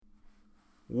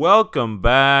Welcome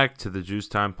back to the Juice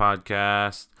Time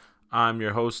Podcast. I'm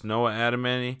your host, Noah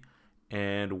Adamany,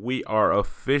 and we are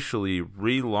officially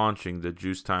relaunching the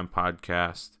Juice Time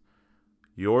Podcast.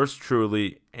 Yours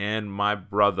truly and my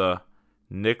brother,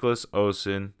 Nicholas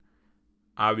Osen.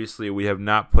 Obviously, we have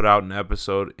not put out an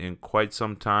episode in quite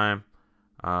some time.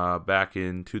 Back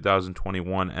in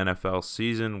 2021 NFL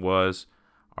season was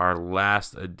our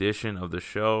last edition of the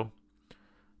show.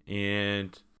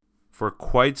 And for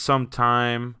quite some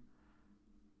time,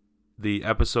 the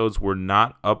episodes were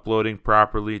not uploading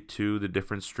properly to the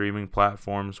different streaming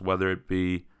platforms, whether it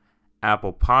be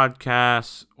Apple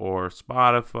Podcasts or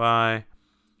Spotify.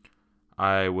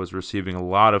 I was receiving a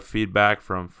lot of feedback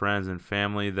from friends and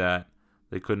family that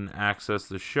they couldn't access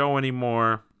the show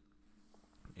anymore.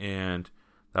 And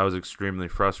that was extremely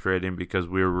frustrating because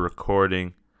we were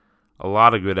recording a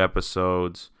lot of good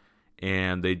episodes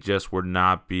and they just were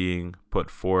not being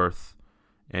put forth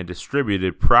and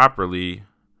distributed properly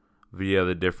via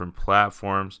the different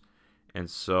platforms. And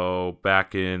so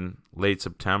back in late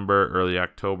September, early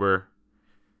October,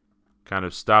 kind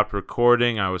of stopped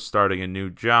recording. I was starting a new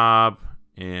job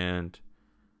and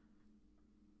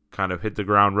kind of hit the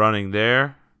ground running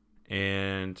there.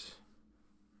 And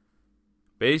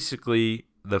basically,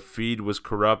 the feed was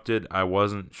corrupted. I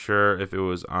wasn't sure if it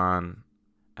was on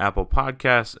Apple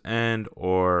Podcasts end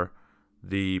or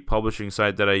the publishing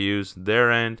site that I use,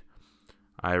 their end.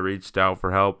 I reached out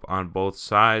for help on both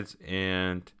sides,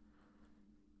 and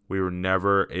we were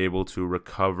never able to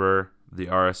recover the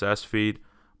RSS feed.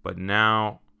 But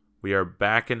now we are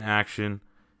back in action,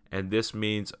 and this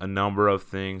means a number of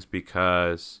things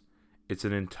because it's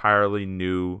an entirely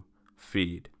new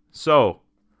feed. So,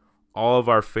 all of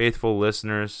our faithful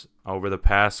listeners over the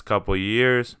past couple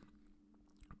years,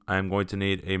 I'm going to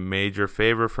need a major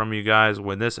favor from you guys.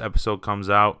 When this episode comes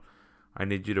out, I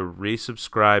need you to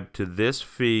resubscribe to this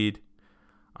feed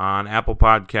on Apple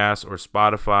Podcasts or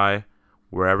Spotify,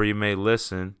 wherever you may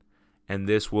listen, and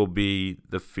this will be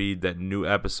the feed that new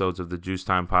episodes of the Juice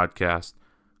Time Podcast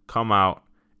come out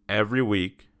every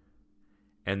week,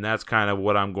 and that's kind of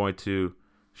what I'm going to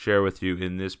share with you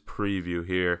in this preview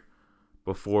here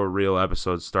before real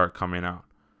episodes start coming out.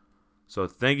 So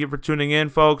thank you for tuning in,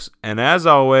 folks. And as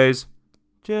always,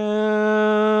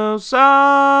 juice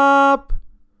up!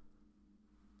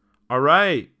 All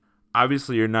right.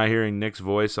 Obviously, you're not hearing Nick's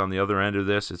voice on the other end of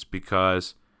this. It's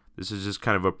because this is just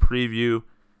kind of a preview,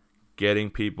 getting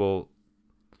people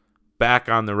back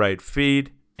on the right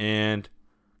feed and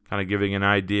kind of giving an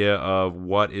idea of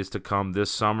what is to come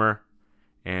this summer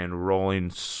and rolling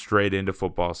straight into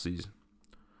football season.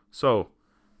 So,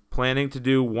 planning to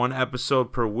do one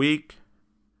episode per week,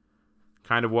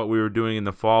 kind of what we were doing in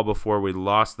the fall before we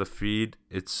lost the feed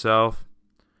itself.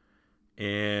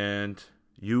 And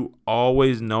you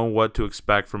always know what to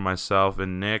expect from myself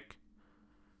and Nick.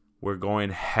 We're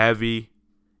going heavy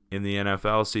in the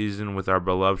NFL season with our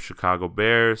beloved Chicago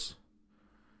Bears.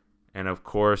 And of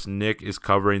course, Nick is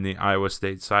covering the Iowa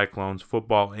State Cyclones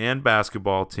football and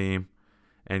basketball team.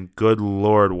 And good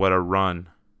Lord, what a run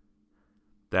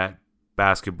that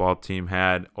basketball team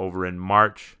had over in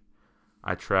March.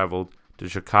 I traveled to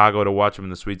Chicago to watch them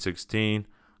in the Sweet 16.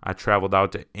 I traveled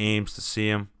out to Ames to see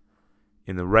them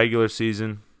in the regular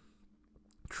season.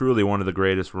 Truly one of the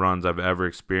greatest runs I've ever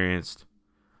experienced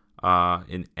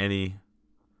in any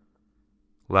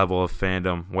level of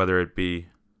fandom, whether it be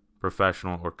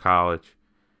professional or college.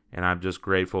 And I'm just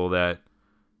grateful that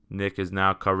Nick is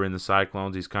now covering the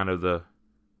Cyclones. He's kind of the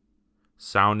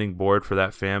sounding board for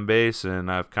that fan base,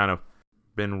 and I've kind of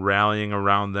been rallying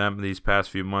around them these past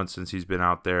few months since he's been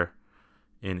out there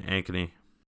in Ankeny.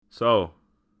 So,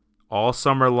 all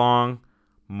summer long,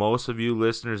 most of you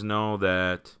listeners know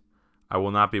that I will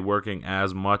not be working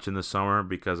as much in the summer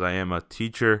because I am a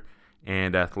teacher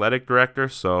and athletic director,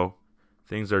 so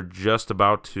things are just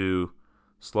about to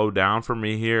slow down for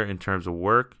me here in terms of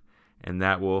work, and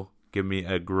that will give me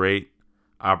a great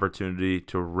opportunity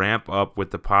to ramp up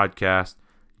with the podcast,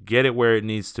 get it where it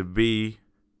needs to be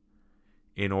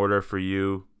in order for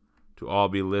you to all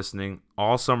be listening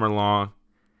all summer long.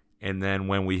 And then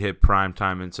when we hit prime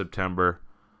time in September,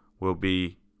 we'll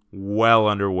be well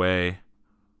underway.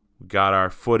 We got our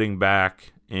footing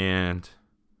back, and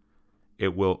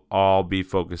it will all be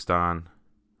focused on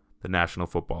the National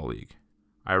Football League.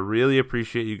 I really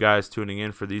appreciate you guys tuning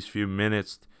in for these few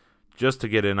minutes just to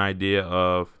get an idea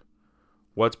of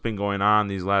what's been going on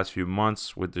these last few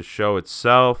months with the show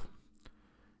itself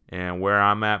and where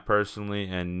I'm at personally.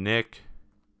 And Nick,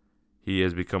 he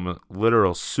has become a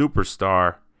literal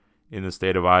superstar in the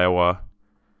state of Iowa.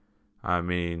 I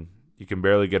mean, you can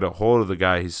barely get a hold of the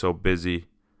guy. He's so busy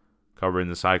covering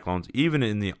the Cyclones, even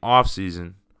in the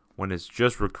offseason when it's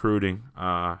just recruiting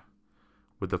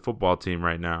with the football team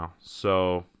right now.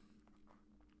 So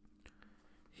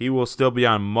he will still be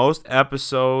on most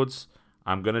episodes.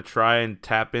 I'm going to try and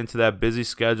tap into that busy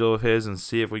schedule of his and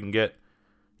see if we can get,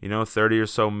 30 or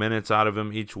so minutes out of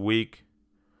him each week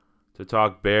to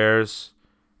talk Bears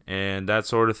and that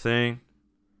sort of thing.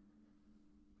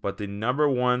 But the number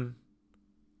one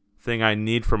thing I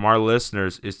need from our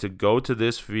listeners is to go to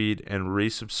this feed and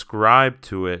resubscribe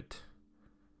to it,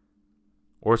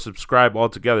 or subscribe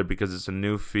altogether because it's a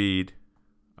new feed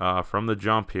from the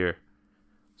jump here,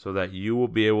 so that you will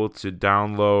be able to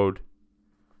download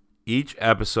each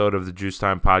episode of the Juice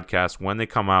Time podcast when they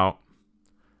come out.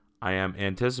 I am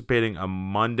anticipating a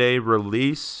Monday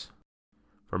release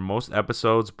for most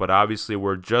episodes, but obviously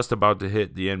we're just about to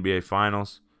hit the NBA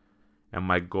Finals, and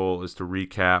my goal is to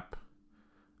recap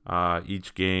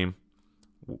each game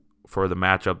for the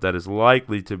matchup that is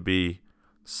likely to be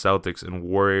Celtics and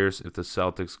Warriors, if the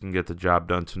Celtics can get the job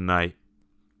done tonight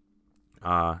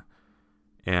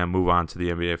and move on to the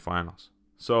NBA Finals.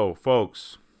 So,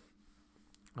 folks,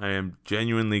 I am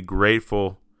genuinely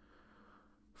grateful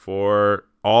for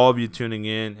all of you tuning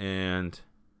in and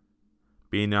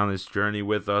being on this journey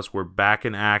with us. We're back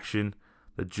in action.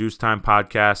 The Juice Time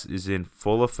podcast is in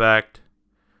full effect,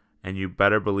 and you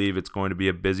better believe it's going to be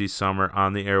a busy summer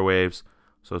on the airwaves.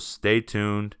 So stay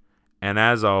tuned. And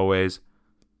as always,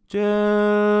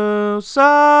 Juice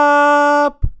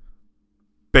up,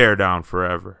 bear down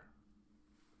forever.